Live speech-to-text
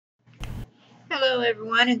Hello,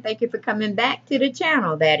 everyone, and thank you for coming back to the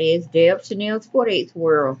channel. That is Deb Chanel's 48th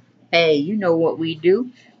World. Hey, you know what we do.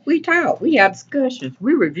 We talk, we have discussions,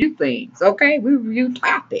 we review things, okay? We review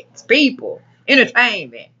topics, people,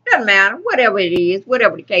 entertainment. Doesn't matter, whatever it is,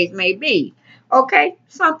 whatever the case may be. Okay,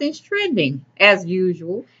 something's trending. As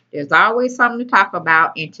usual, there's always something to talk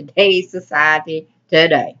about in today's society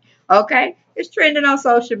today. Okay, it's trending on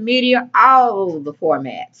social media, all the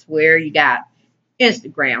formats where you got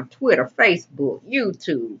Instagram, Twitter, Facebook,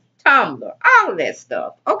 YouTube, Tumblr, all of that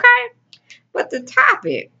stuff. Okay? But the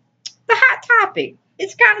hot topic,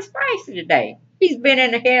 it's kind of spicy today. He's been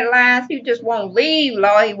in the headlines. He just won't leave,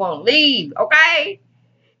 Lord. He won't leave. Okay?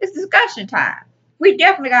 It's discussion time. We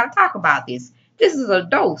definitely got to talk about this. This is a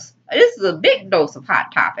dose. This is a big dose of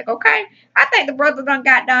hot topic, okay? I think the brother done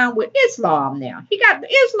got down with Islam now. He got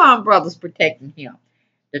the Islam brothers protecting him.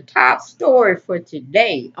 The top story for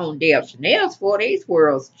today on Deb Chanel's 48th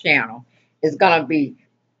World's channel is going to be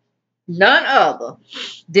none other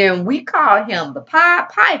than we call him the Pied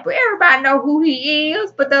Piper. Everybody know who he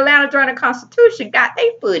is, but the Atlanta Journal-Constitution got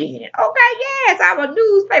their foot in it. Okay, yes, our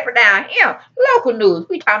newspaper down here, local news.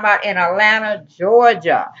 We talking about in Atlanta,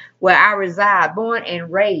 Georgia, where I reside, born and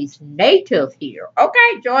raised, native here.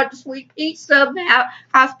 Okay, Georgia Sweet Peach, Southern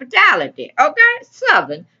hospitality. Okay,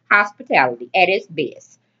 Southern hospitality at its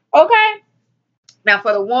best. Okay, now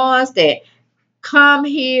for the ones that come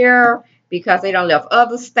here because they don't left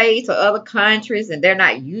other states or other countries and they're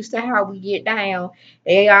not used to how we get down.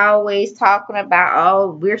 They always talking about,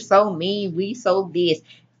 oh, we're so mean, we so this.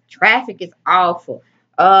 Traffic is awful.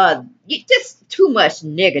 Just too much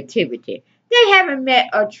negativity. They haven't met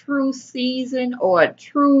a true seasoned or a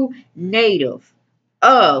true native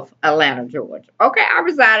of Atlanta, Georgia. Okay, I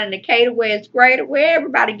reside in Decatur where it's greater, where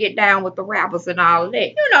everybody get down with the rappers and all of that.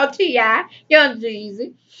 You know, T.I., Young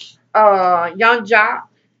Jeezy, Young Jock,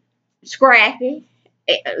 Scrappy,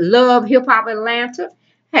 Love Hip Hop Atlanta.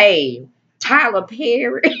 Hey, Tyler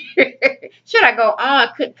Perry. Should I go on?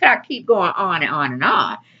 Could I keep going on and on and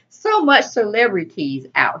on? So much celebrities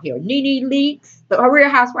out here. Nene Leakes, the Real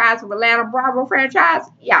Housewives of Atlanta Bravo franchise.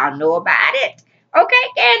 Y'all know about it. Okay,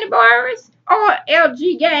 Candy Bars or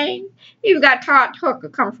LG Gang. Even got Todd Tucker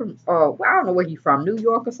coming from, well, I don't know where he's from, New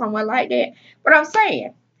York or somewhere like that. But I'm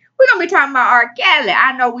saying, we're going to be talking about R. Kelly.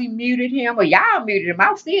 I know we muted him, or y'all muted him.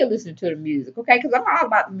 I'm still listening to the music, okay? Because I'm all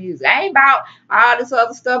about the music. I ain't about all this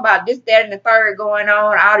other stuff, about this, that, and the third going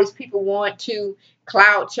on. All these people want to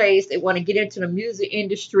cloud chase. They want to get into the music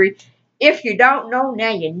industry. If you don't know,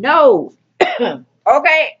 now you know.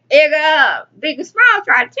 Okay? Big Smile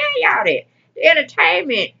trying to tell y'all that. The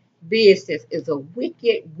entertainment business is a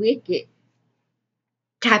wicked, wicked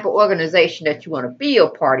type of organization that you want to be a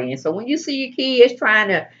part in. So when you see your kids trying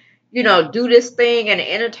to, do this thing in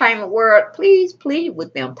the entertainment world, please plead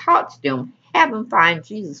with them, talk to them, have them find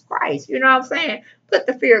Jesus Christ. You know what I'm saying? Put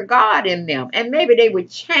the fear of God in them, and maybe they would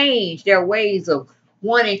change their ways of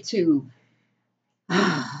wanting to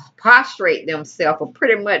prostrate themselves or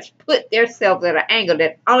pretty much put themselves at an angle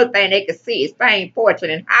that the only thing they can see is fame,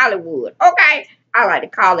 fortune, and Hollywood. Okay, I like to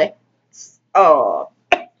call it,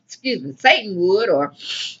 excuse me, Satan wood or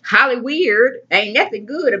Hollyweird. Ain't nothing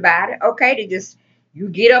good about it. Okay, you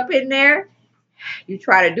get up in there, you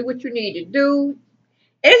try to do what you need to do,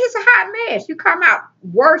 and it's just a hot mess. You come out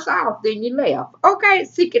worse off than you left. Okay,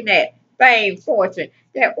 seeking that fame, fortune,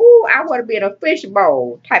 that, ooh, I want to be in a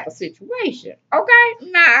fishbowl type of situation. Okay,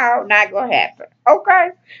 no, not gonna happen. Okay,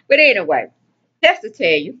 but anyway, just to tell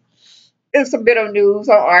you, it's a bit of news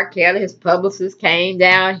on R. Kelly. His publicist came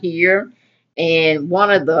down here, and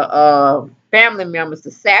one of the family members,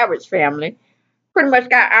 the Savage family, pretty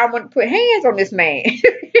much I want to put hands on this man.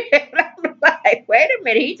 I'm like, wait a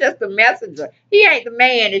minute, he's just a messenger. He ain't the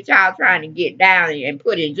man that y'all trying to get down and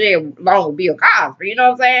put in jail along with Bill Cosby. You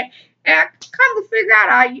know what I'm saying? And I come to figure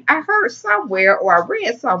out, I heard somewhere or I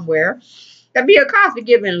read somewhere that Bill Cosby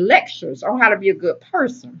giving lectures on how to be a good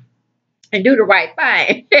person and do the right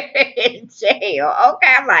thing in jail.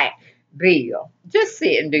 Okay, I'm like, Bill, just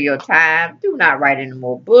sit and do your time. Do not write any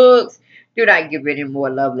more books. Do not give any more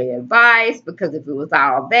lovely advice, because if it was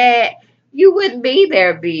all that, you wouldn't be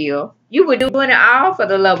there, Bill. You were doing it all for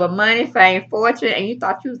the love of money, fame, fortune, and you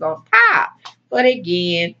thought you was on top. But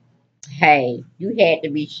again, hey, you had to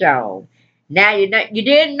be shown. Now you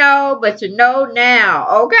didn't know, but you know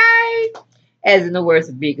now, okay? As in the words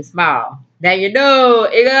of Big and Small. Now you know,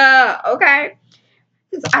 okay?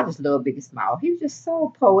 I just love Big and Small. He was just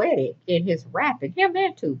so poetic in his rapping, him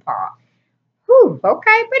and Tupac. Whew,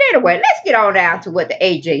 okay, but anyway, let's get on down to what the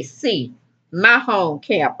AJC, my home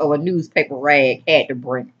camp of a newspaper rag, had to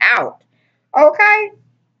bring out. Okay?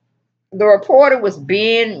 The reporter was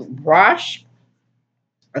Ben Rush.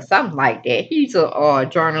 or something like that. He's a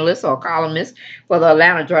journalist or columnist for the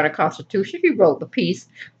Atlanta Journal-Constitution. He wrote the piece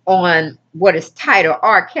on what is titled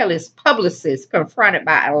R. Kelly's Publicist Confronted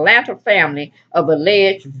by Atlanta Family of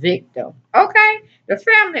Alleged Victim. Okay? The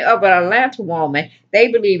family of an Atlanta woman they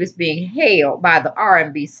believe is being held by the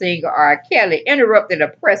R&B singer R. Kelly interrupted a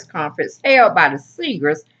press conference held by the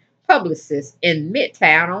singer's publicist in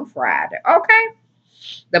Midtown on Friday. Okay?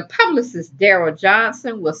 The publicist Daryl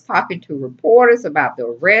Johnson was talking to reporters about the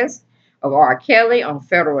arrest of R. Kelly on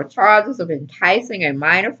federal charges of enticing a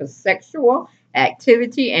minor for sexual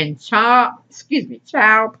activity and child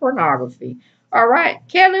pornography. All right,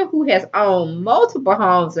 Kelly, who has owned multiple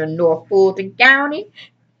homes in North Fulton County.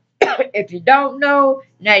 If you don't know,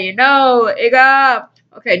 now you know.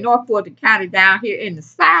 Okay, North Fulton County down here in the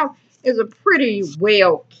South is a pretty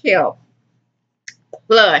well kept,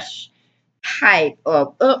 plush type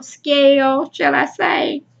of upscale, shall I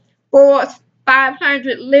say, Forbes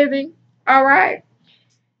 500 living. All right.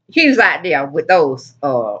 He was out there with those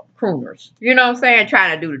crooners. You know what I'm saying?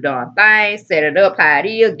 Trying to do the darn thing, set it up how it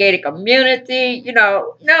is, gated community, you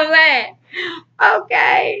know what I'm saying?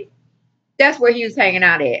 Okay. That's where he was hanging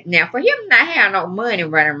out at. Now, for him not having no money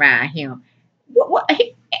running around him, R.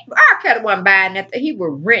 Kelly wasn't buying nothing. He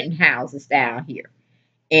was renting houses down here.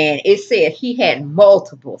 And it said he had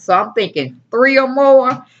multiple. So I'm thinking 3 or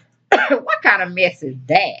more. What kind of mess is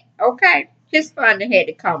that? Okay. His funding had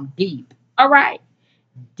to come deep. All right.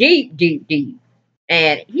 Deep, deep, deep.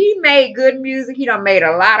 And he made good music. He done made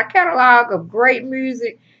a lot of catalog of great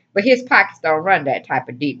music. But his pockets don't run that type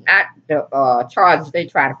of deep. Not the charges they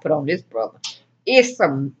try to put on this brother. It's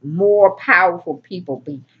some more powerful people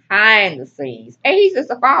behind the scenes. And he's just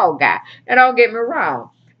a fall guy. And don't get me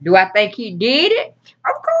wrong. Do I think he did it?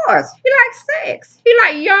 Of course. He likes sex. He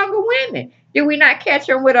likes younger women. Did we not catch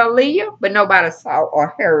him with Aaliyah? But nobody saw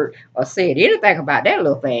or heard or said anything about that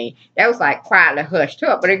little thing. That was like quietly hushed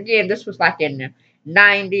up. But again, this was like in the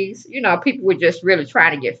 90s. You know, people were just really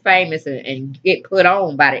trying to get famous and get put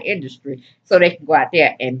on by the industry so they can go out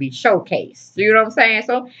there and be showcased. You know what I'm saying?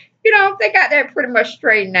 So, they got that pretty much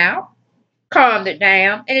straightened out, calmed it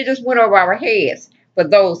down, and it just went over our heads for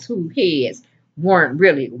those who heads weren't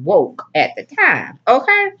really woke at the time.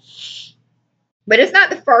 Okay? But it's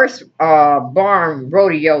not the first barn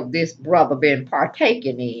rodeo this brother been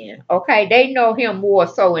partaking in. Okay? They know him more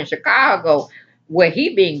so in Chicago where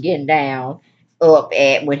he been getting down up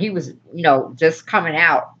at when he was, just coming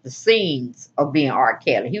out the scenes of being R.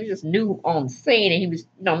 Kelly. He was just new on the scene and he was,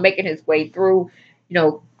 making his way through,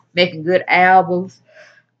 making good albums.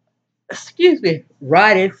 Excuse me,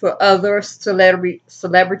 writing for other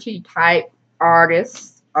celebrity type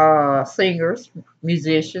artists, singers,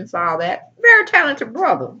 musicians, all that. Very talented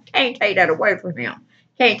brother. Can't take that away from him.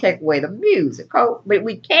 Can't take away the music. But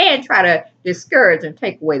we can try to discourage and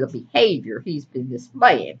take away the behavior he's been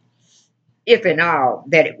displaying, if and all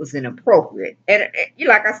that it was inappropriate. And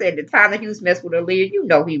like I said, the time that he was messing with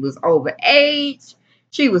Aaliyah, he was over age.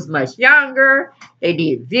 She was much younger. They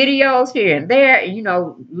did videos here and there. And,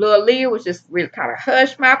 Lil Aaliyah was just really kind of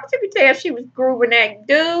hush mouth. But you could tell she was grooving that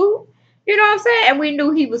dude. You know what I'm saying? And we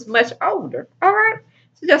knew he was much older. All right?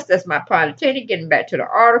 So that's my point of attention. Getting back to the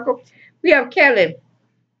article. We have Kelly,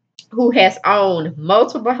 who has owned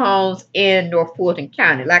multiple homes in North Fulton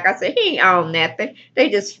County. Like I said, he ain't owned nothing. They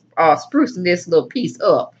just sprucing this little piece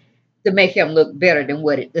up to make him look better than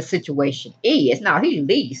what the situation is. Now, he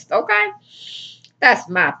leased, okay? That's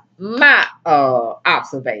my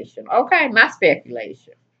observation, okay? My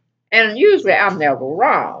speculation. And usually I'm never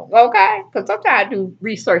wrong, okay? Because sometimes I do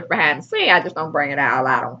research behind the scene. I just don't bring it all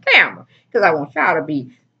out on camera. Because I want y'all to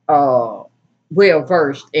be well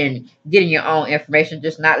versed in getting your own information,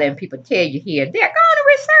 just not letting people tell you here and there. Go on and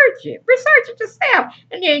research it yourself,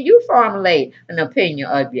 and then you formulate an opinion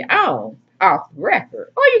of your own off the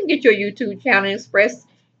record. Or you can get your YouTube channel and express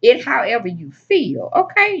it however you feel.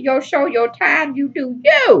 Okay, your show, your time, you do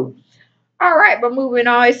you. All right, but moving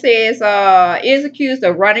on, it says is accused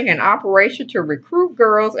of running an operation to recruit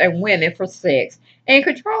girls and women for sex and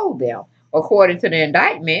control them. According to the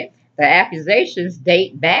indictment, the accusations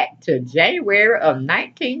date back to January of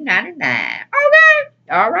 1999. Okay.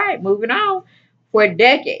 All right. Moving on. For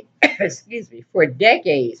decades,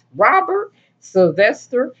 Robert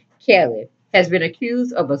Sylvester Kelly has been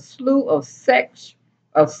accused of a slew of such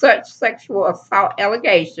sexual assault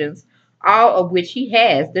allegations, all of which he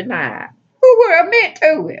has denied. Who would admit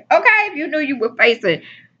to it? Okay. If you knew you were facing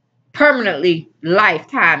permanently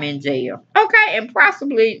lifetime in jail. Okay. And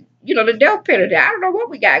possibly the death penalty. I don't know what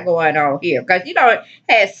we got going on here because,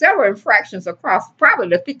 had several infractions across probably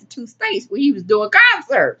the 52 states where he was doing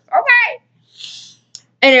concerts. Okay.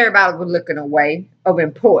 And everybody was looking away of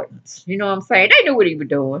importance. You know what I'm saying? They knew what he was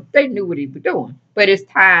doing. They knew what he was doing. But it's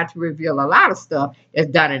time to reveal a lot of stuff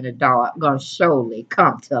that's done in the dark. Gonna surely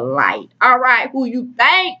come to light. All right, who you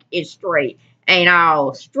think is straight ain't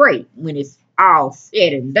all straight when it's all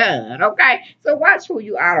said and done. Okay? So watch who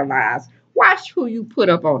you idolize. Watch who you put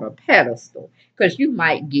up on a pedestal. Because you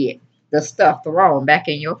might get the stuff thrown back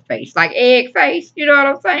in your face. Like egg face, you know what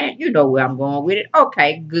I'm saying? You know where I'm going with it.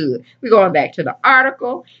 Okay, good. We're going back to the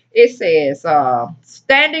article. It says,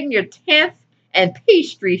 standing your 10th and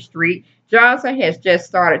Peachtree Street, Johnson has just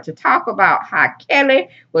started to talk about how Kelly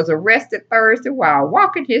was arrested Thursday while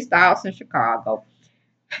walking his dogs in Chicago.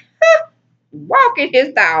 Walking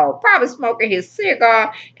his dog, probably smoking his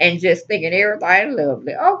cigar and just thinking everything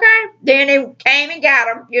lovely. Okay. Then they came and got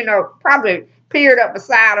him, you know, probably peered up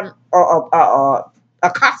beside him or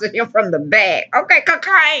accosted him from the back. Okay,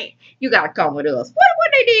 cocaine. You got to come with us.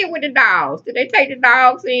 What they did with the dogs? Did they take the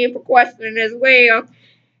dogs in for questioning as well?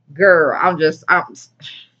 Girl, I'm just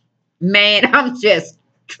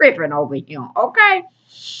tripping over him. Okay.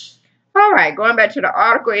 All right, going back to the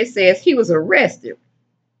article, it says he was arrested.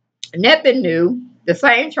 Nothing new. The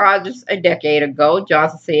same charges a decade ago,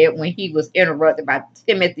 Johnson said when he was interrupted by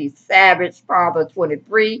Timothy Savage, father of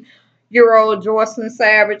 23-year-old Joycelyn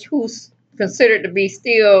Savage, who's considered to be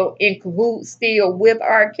still in cahoots, still with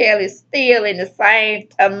R. Kelly, still in the same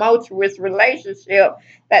tumultuous relationship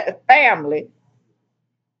that the family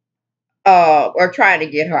are trying to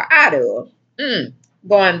get her out of.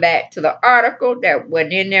 Going back to the article that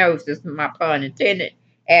wasn't in there, it was just my pun intended,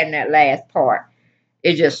 adding that last part.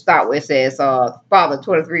 It just stopped where it says, father,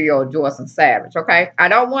 23-year-old Joycelyn Savage, okay? I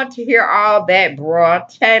don't want to hear all that,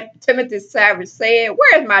 bruh. Timothy Savage said,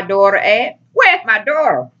 where's my daughter at? Where's my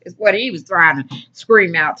daughter? Is what he was trying to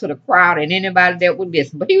scream out to the crowd and anybody that would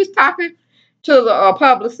listen. But he was talking to the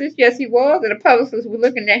publicist. Yes, he was. And the publicist was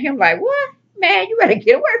looking at him like, what? Man, you better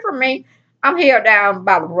get away from me. I'm held down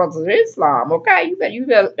by the brothers of Islam, okay? You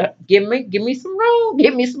better give me some room.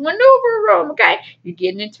 Give me some maneuver room, okay? You're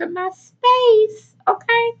getting into my space,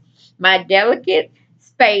 okay? My delicate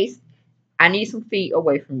space. I need some feet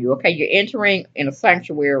away from you, okay? You're entering in a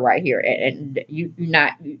sanctuary right here, and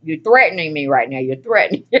you're threatening me right now. You're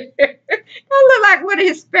threatening. That look like what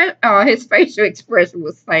his facial expression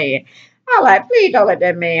was saying. I like, please don't let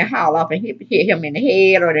that man howl off and hit him in the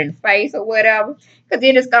head or in the face or whatever. Because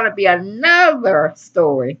then it's going to be another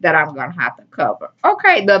story that I'm going to have to cover.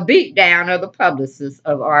 Okay, the beatdown of the publicist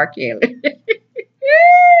of R. Kelly.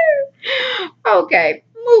 Okay,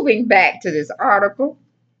 moving back to this article.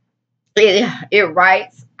 It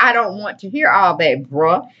writes, I don't want to hear all that,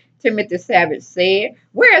 bruh. Timothy Savage said,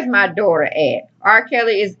 where's my daughter at? R.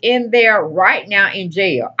 Kelly is in there right now in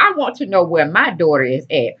jail. I want to know where my daughter is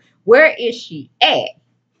at. Where is she at?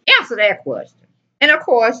 Answer that question. And of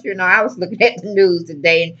course, you know, I was looking at the news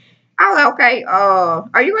today and I was like, okay,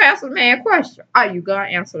 are you going to answer the man question? Are you going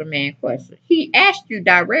to answer the man question? He asked you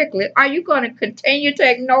directly, are you going to continue to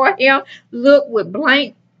ignore him? Look with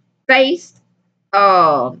blank face,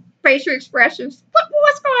 facial expressions.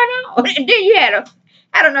 What's going on? And then you had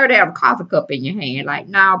a nerve to have a coffee cup in your hand. Like,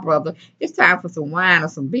 nah, brother, it's time for some wine or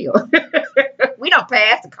some beer. We don't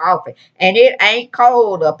pass the coffee. And it ain't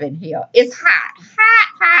cold up in here. It's hot. Hot,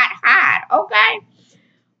 hot, hot. Okay?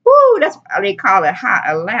 Woo, that's why they call it hot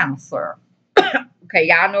Atlanta, sir. Okay,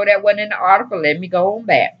 y'all know that wasn't in the article. Let me go on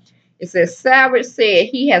back. It says Savage said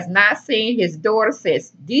he has not seen his daughter since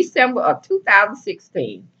December of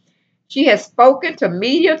 2016. She has spoken to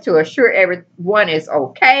media to assure everyone is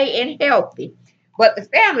okay and healthy. But the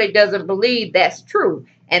family doesn't believe that's true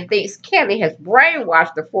and thinks Kelly has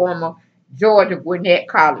brainwashed the former Georgia Gwinnett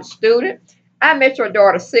College student. I met your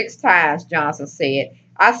daughter 6 times, Johnson said.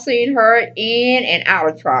 I've seen her in and out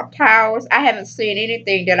of Trump Towers. I haven't seen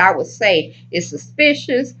anything that I would say is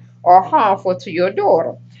suspicious or harmful to your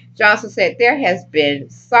daughter. Johnson said there has been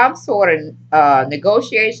some sort of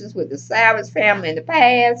negotiations with the Savage family in the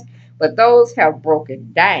past, but those have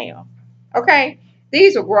broken down. Okay?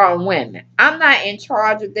 These are grown women. I'm not in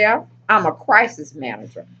charge of them. I'm a crisis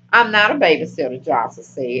manager. I'm not a babysitter, Johnson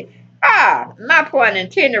said. My point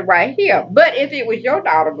intended right here. But if it was your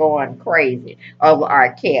daughter going crazy over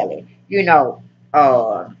R. Kelly, you know,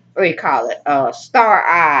 what do you call it?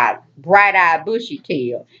 Star-eyed, bright-eyed, bushy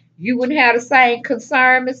tail. You wouldn't have the same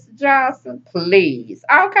concern, Mr. Johnson? Please.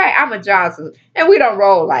 Okay, I'm a Johnson, and we don't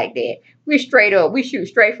roll like that. We straight up. We shoot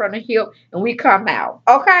straight from the hip, and we come out.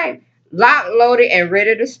 Okay? Locked, loaded, and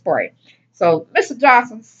ready to spray. So, Mr.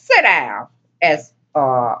 Johnson, sit down as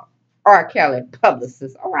R. Kelly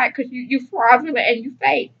publicist. All right, because you fraudulent and you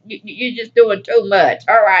fake. You're just doing too much.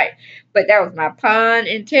 All right. But that was my pun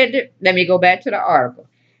intended. Let me go back to the article.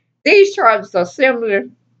 These charges are similar.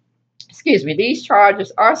 Excuse me. These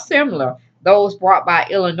charges are similar those brought by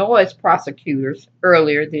Illinois prosecutors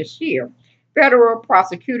earlier this year. Federal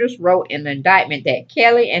prosecutors wrote in the indictment that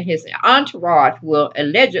Kelly and his entourage will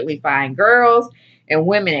allegedly find girls and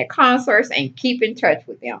women at concerts and keep in touch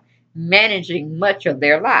with them, managing much of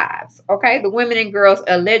their lives. Okay, the women and girls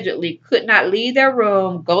allegedly could not leave their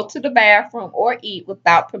room, go to the bathroom, or eat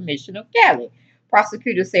without permission of Kelly.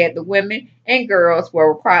 Prosecutors said the women and girls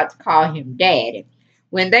were required to call him daddy.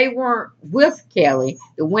 When they weren't with Kelly,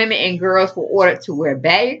 the women and girls were ordered to wear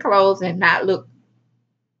baggy clothes and not look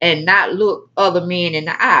other men in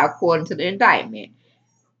the eye, according to the indictment.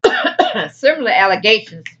 Similar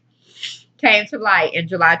allegations came to light in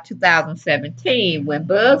July 2017 when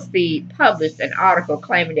BuzzFeed published an article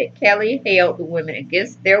claiming that Kelly held the women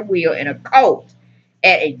against their will in a cult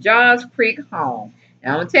at a Johns Creek home.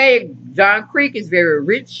 Now, I'm gonna tell you, John Creek is very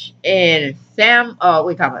rich, and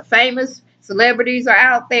we call it famous celebrities are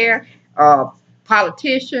out there,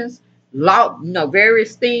 politicians, very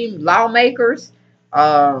esteemed lawmakers,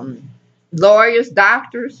 um, lawyers,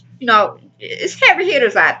 doctors. It's heavy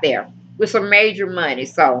hitters out there with some major money.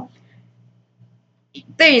 So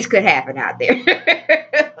things could happen out there.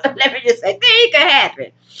 Let me just say, things could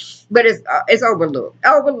happen, but it's overlooked.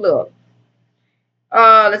 Overlooked.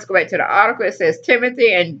 Let's go back to the article. It says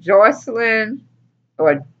Timothy and Jocelyn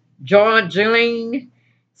or John Julian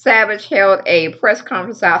Savage held a press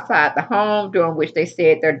conference outside the home during which they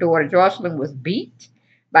said their daughter Jocelyn was beat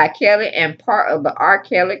by Kelly and part of the R.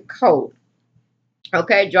 Kelly cult.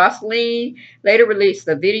 Okay, Jocelyn later released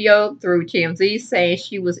a video through TMZ saying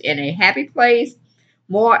she was in a happy place.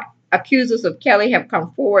 More accusers of Kelly have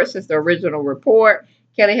come forward since the original report.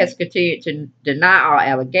 Kelly has continued to deny all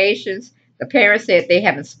allegations. The parents said they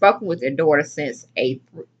haven't spoken with their daughter since a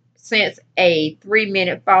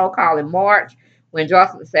 3-minute phone call in March when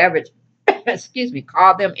Jocelyn Savage, excuse me,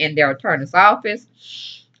 called them in their attorney's office.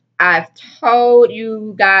 I've told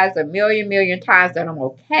you guys a million times that I'm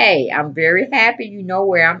okay. I'm very happy you know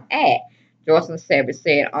where I'm at, Jocelyn Savage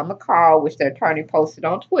said on the call, which the attorney posted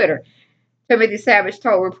on Twitter. Timothy Savage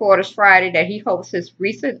told reporters Friday that he hopes his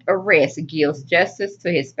recent arrest gives justice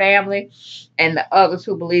to his family and the others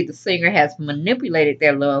who believe the singer has manipulated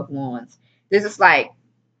their loved ones. This is like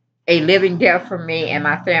a living death for me and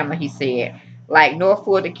my family, he said. Like North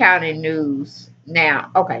Fulton County News. Now,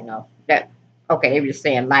 okay, no, they were just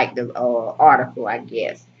saying like the article, I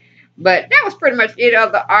guess. But that was pretty much it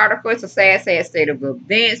of the article. It's a sad state of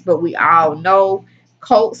events, but we all know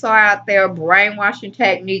cults are out there. Brainwashing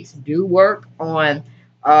techniques do work on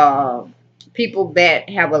uh, people that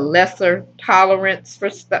have a lesser tolerance for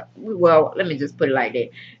stuff. Well, let me just put it like that.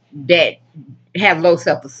 That have low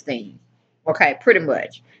self-esteem. Okay, pretty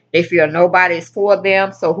much. They feel nobody's for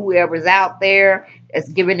them, so whoever's out there is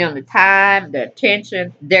giving them the time, the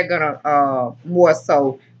attention, they're gonna more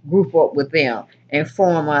so group up with them and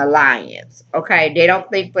form an alliance. Okay, they don't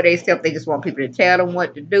think for themselves; they just want people to tell them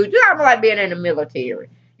what to do. Just like being in the military.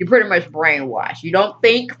 You're pretty much brainwashed. You don't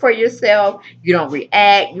think for yourself. You don't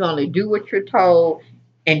react. You only do what you're told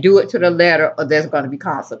and do it to the letter, or there's going to be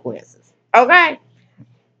consequences. Okay.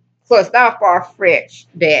 So it's not far fetched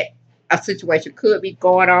that a situation could be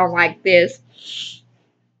going on like this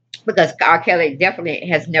because R. Kelly definitely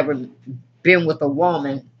has never been with a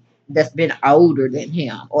woman that's been older than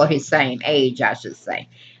him or his same age, I should say.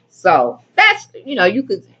 So that's, you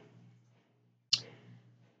could,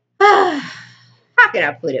 how can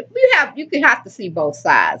I put it? You can have to see both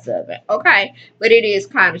sides of it, okay? But it is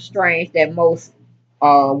kind of strange that most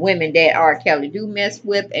women that R. Kelly do mess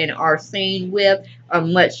with and are seen with are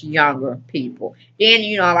much younger people.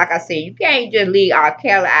 Then, like I said, you can't just leave R.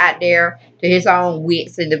 Kelly out there to his own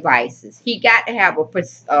wits and devices. He got to have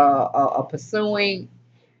a pursuing.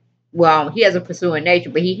 Well, he has a pursuing nature,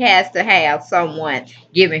 but he has to have someone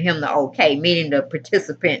giving him the okay, meaning the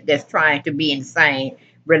participant that's trying to be in the same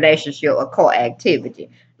relationship or co-activity.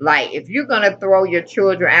 Like, if you're going to throw your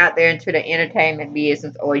children out there into the entertainment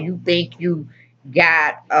business, or you think you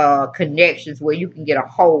got connections where you can get a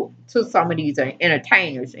hold to some of these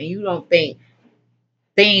entertainers, and you don't think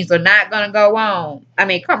things are not gonna go on. I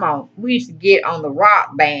mean, come on. We used to get on the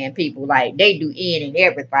rock band people like they do in and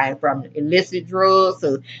everything from illicit drugs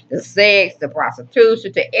to the sex, to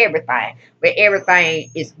prostitution, to everything. But everything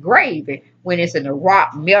is gravy when it's in the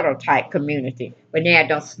rock metal type community. But now it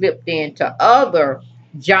done slipped into other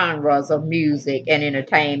genres of music and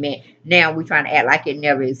entertainment. Now we're trying to act like it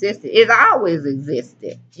never existed. It's always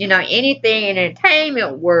existed. Anything in the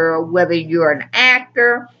entertainment world, whether you're an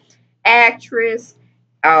actor, actress,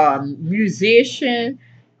 musician,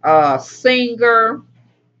 singer,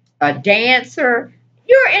 a dancer.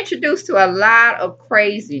 you're introduced to a lot of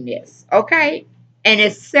craziness, okay? And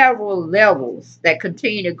it's several levels that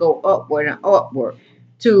continue to go upward and upward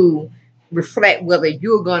to reflect whether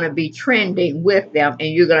you're going to be trending with them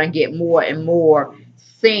and you're going to get more and more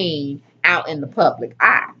seen out in the public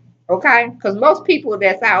eye, okay? Because most people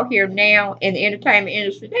that's out here now in the entertainment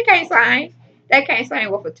industry, they can't sing. They can't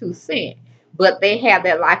sing with a 2 cent, but they have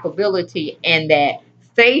that likability and that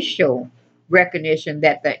facial recognition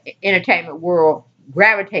that the entertainment world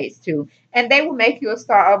gravitates to, and they will make you a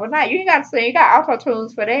star overnight. You ain't got to sing. You got auto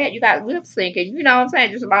tunes for that. You got lip syncing. You know what I'm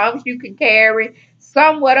saying? Just as long as you can carry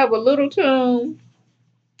somewhat of a little tune,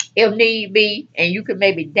 if need be, and you can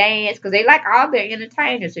maybe dance, because they like all their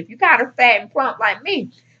entertainers. If you kind of fat and plump like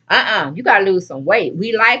me, you got to lose some weight.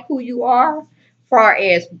 We like who you are, far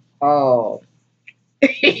as uh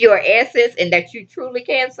your essence, and that you truly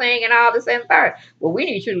can sing and all this and third. Well, we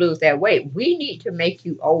need you to lose that weight. We need to make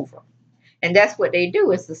you over. And that's what they do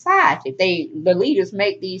in society. The leaders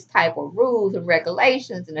make these type of rules and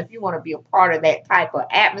regulations, and if you want to be a part of that type of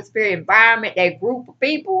atmosphere, environment, that group of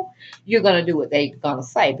people, you're gonna do what they're gonna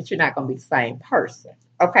say, but you're not gonna be the same person.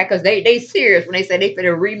 Okay, because they serious when they say they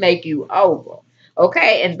finna remake you over.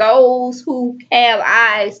 Okay, and those who have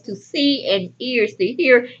eyes to see and ears to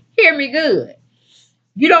hear, hear me good.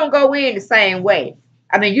 You don't go in the same way.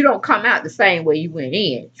 I mean, you don't come out the same way you went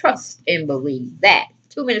in. Trust and believe that.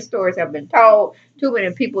 Too many stories have been told. Too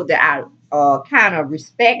many people that I kind of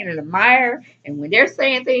respect and admire. And when they're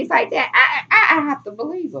saying things like that, I have to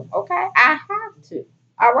believe them. Okay, I have to.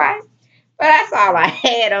 All right. But that's all I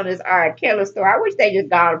had on this R. Kelly story. I wish they just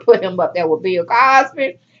gone and put him up there with Bill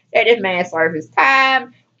Cosby. Let this man serve his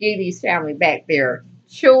time. Give these family back their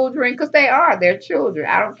children, because they are their children.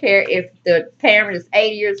 I don't care if the parent is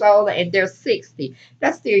 80 years old and they're 60.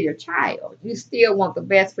 That's still your child. You still want the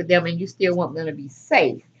best for them, and you still want them to be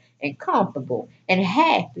safe and comfortable and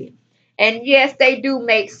happy. And yes, they do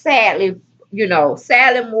make, sadly,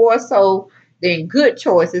 sadly more so than good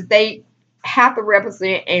choices. They have to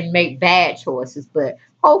represent and make bad choices, but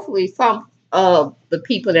hopefully some of the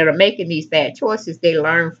people that are making these bad choices, they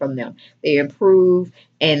learn from them, they improve,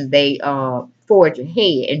 and they forge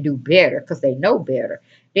ahead and do better because they know better.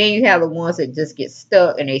 Then you have the ones that just get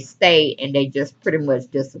stuck and they stay and they just pretty much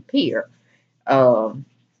disappear. um,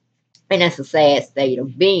 and that's a sad state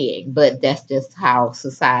of being, but that's just how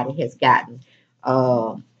society has gotten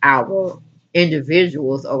our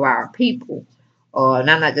individuals or our people.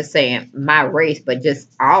 And I'm not just saying my race, but just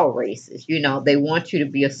all races. They want you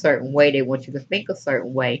to be a certain way, they want you to think a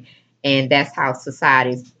certain way, and that's how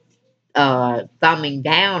society's thumbing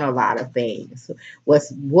down a lot of things.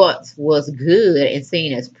 What's was good and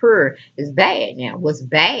seen as pure is bad now. What's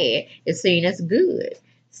bad is seen as good.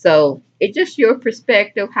 So it's just your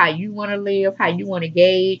perspective, how you want to live, how you want to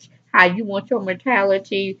gauge, how you want your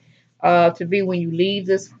mentality to be when you leave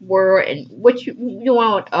this world, and what you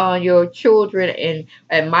want your children and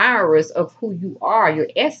admirers of who you are, your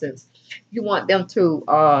essence. You want them to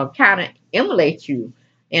kind of emulate you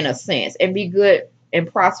in a sense and be good and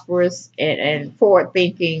prosperous and forward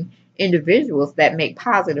thinking individuals that make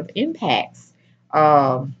positive impacts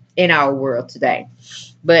in our world today.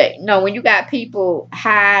 But when you got people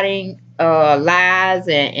hiding lies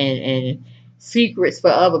and secrets for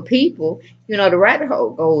other people, the rabbit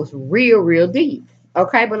hole goes real, real deep.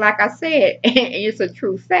 Okay, but like I said, and it's a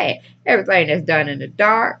true fact. Everything that's done in the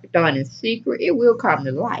dark, done in secret, it will come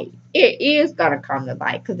to light. It is gonna come to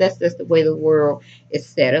light because that's just the way the world is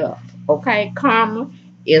set up. Okay, karma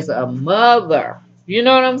is a mother. You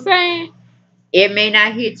know what I'm saying? It may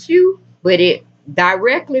not hit you, but it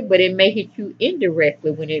directly, but it may hit you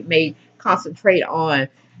indirectly when it may concentrate on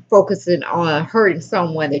focusing on hurting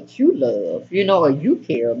someone that you love, or you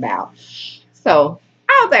care about. So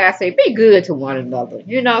all that I say, be good to one another.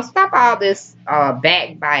 Stop all this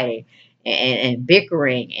backbiting and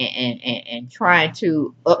bickering and trying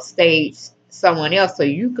to upstage someone else so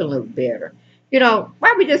you can look better.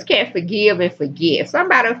 Why we just can't forgive and forget? If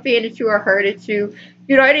somebody offended you or hurted you,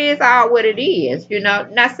 it is all what it is.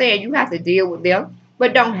 Not saying you have to deal with them,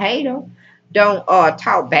 but don't hate them. Don't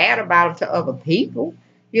talk bad about them to other people.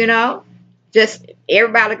 You know, just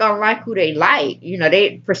everybody gonna like who they like.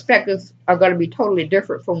 Their perspectives are gonna be totally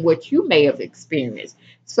different from what you may have experienced.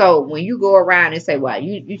 So when you go around and say, "Well,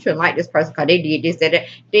 you shouldn't like this person because they did this, that,"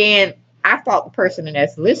 then I fault the person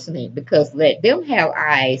that's listening, because let them have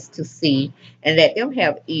eyes to see and let them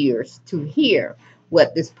have ears to hear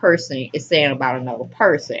what this person is saying about another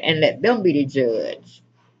person, and let them be the judge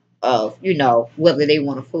of whether they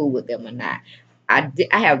want to fool with them or not. I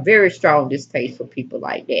have very strong distaste for people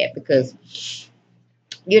like that, because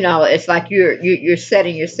It's like you're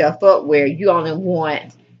setting yourself up where you only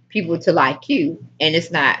want people to like you, and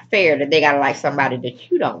it's not fair that they gotta like somebody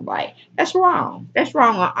that you don't like. That's wrong. That's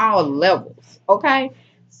wrong on all levels. Okay,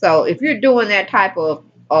 so if you're doing that type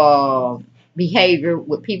of behavior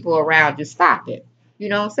with people around, just stop it. You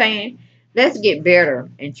know what I'm saying? Let's get better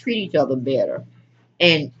and treat each other better,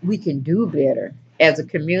 and we can do better as a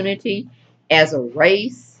community, as a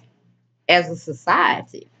race, as a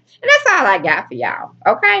society. And that's all I got for y'all.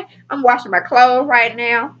 Okay? I'm washing my clothes right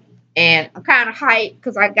now. And I'm kind of hyped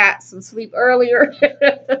because I got some sleep earlier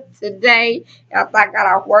today after I got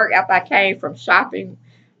off work, after I came from shopping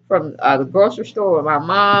from the grocery store with my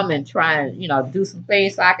mom and trying, do some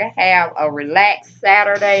things so I can have a relaxed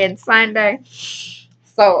Saturday and Sunday.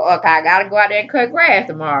 So, okay, I got to go out there and cut grass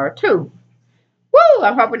tomorrow, too. Woo!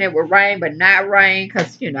 I'm hoping it will rain, but not rain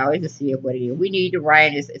because, it's just here what it is. We need the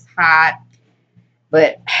rain. It's hot.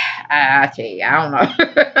 But I tell you, I don't know.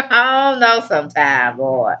 I don't know sometimes,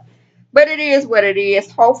 boy. But it is what it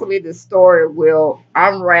is. Hopefully, the story will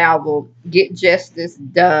unravel, get justice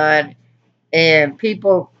done, and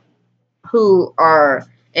people who are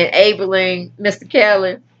enabling Mr.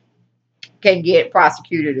 Kelly can get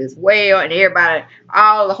prosecuted as well, and everybody,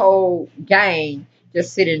 all the whole gang,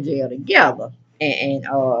 just sit in jail together and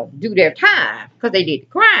do their time because they did the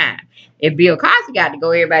crime. If Bill Cosby got to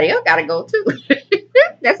go, everybody else got to go too.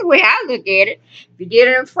 That's the way I look at it. If you did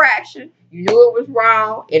an infraction, you knew it was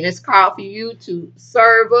wrong, and it's called for you to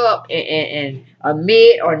serve up and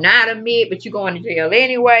admit or not admit, but you're going to jail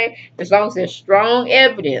anyway, as long as there's strong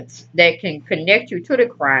evidence that can connect you to the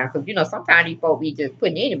crime. Because, sometimes these folks be just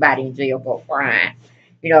putting anybody in jail for a crime.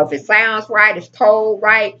 If it sounds right, it's told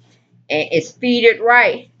right, and it's feeded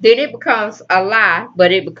right, then it becomes a lie,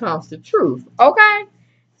 but it becomes the truth. Okay?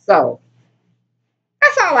 So,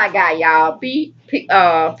 that's all I got, y'all.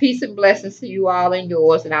 Peace and blessings to you all and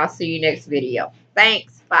yours, and I'll see you next video.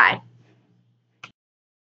 Thanks. Bye.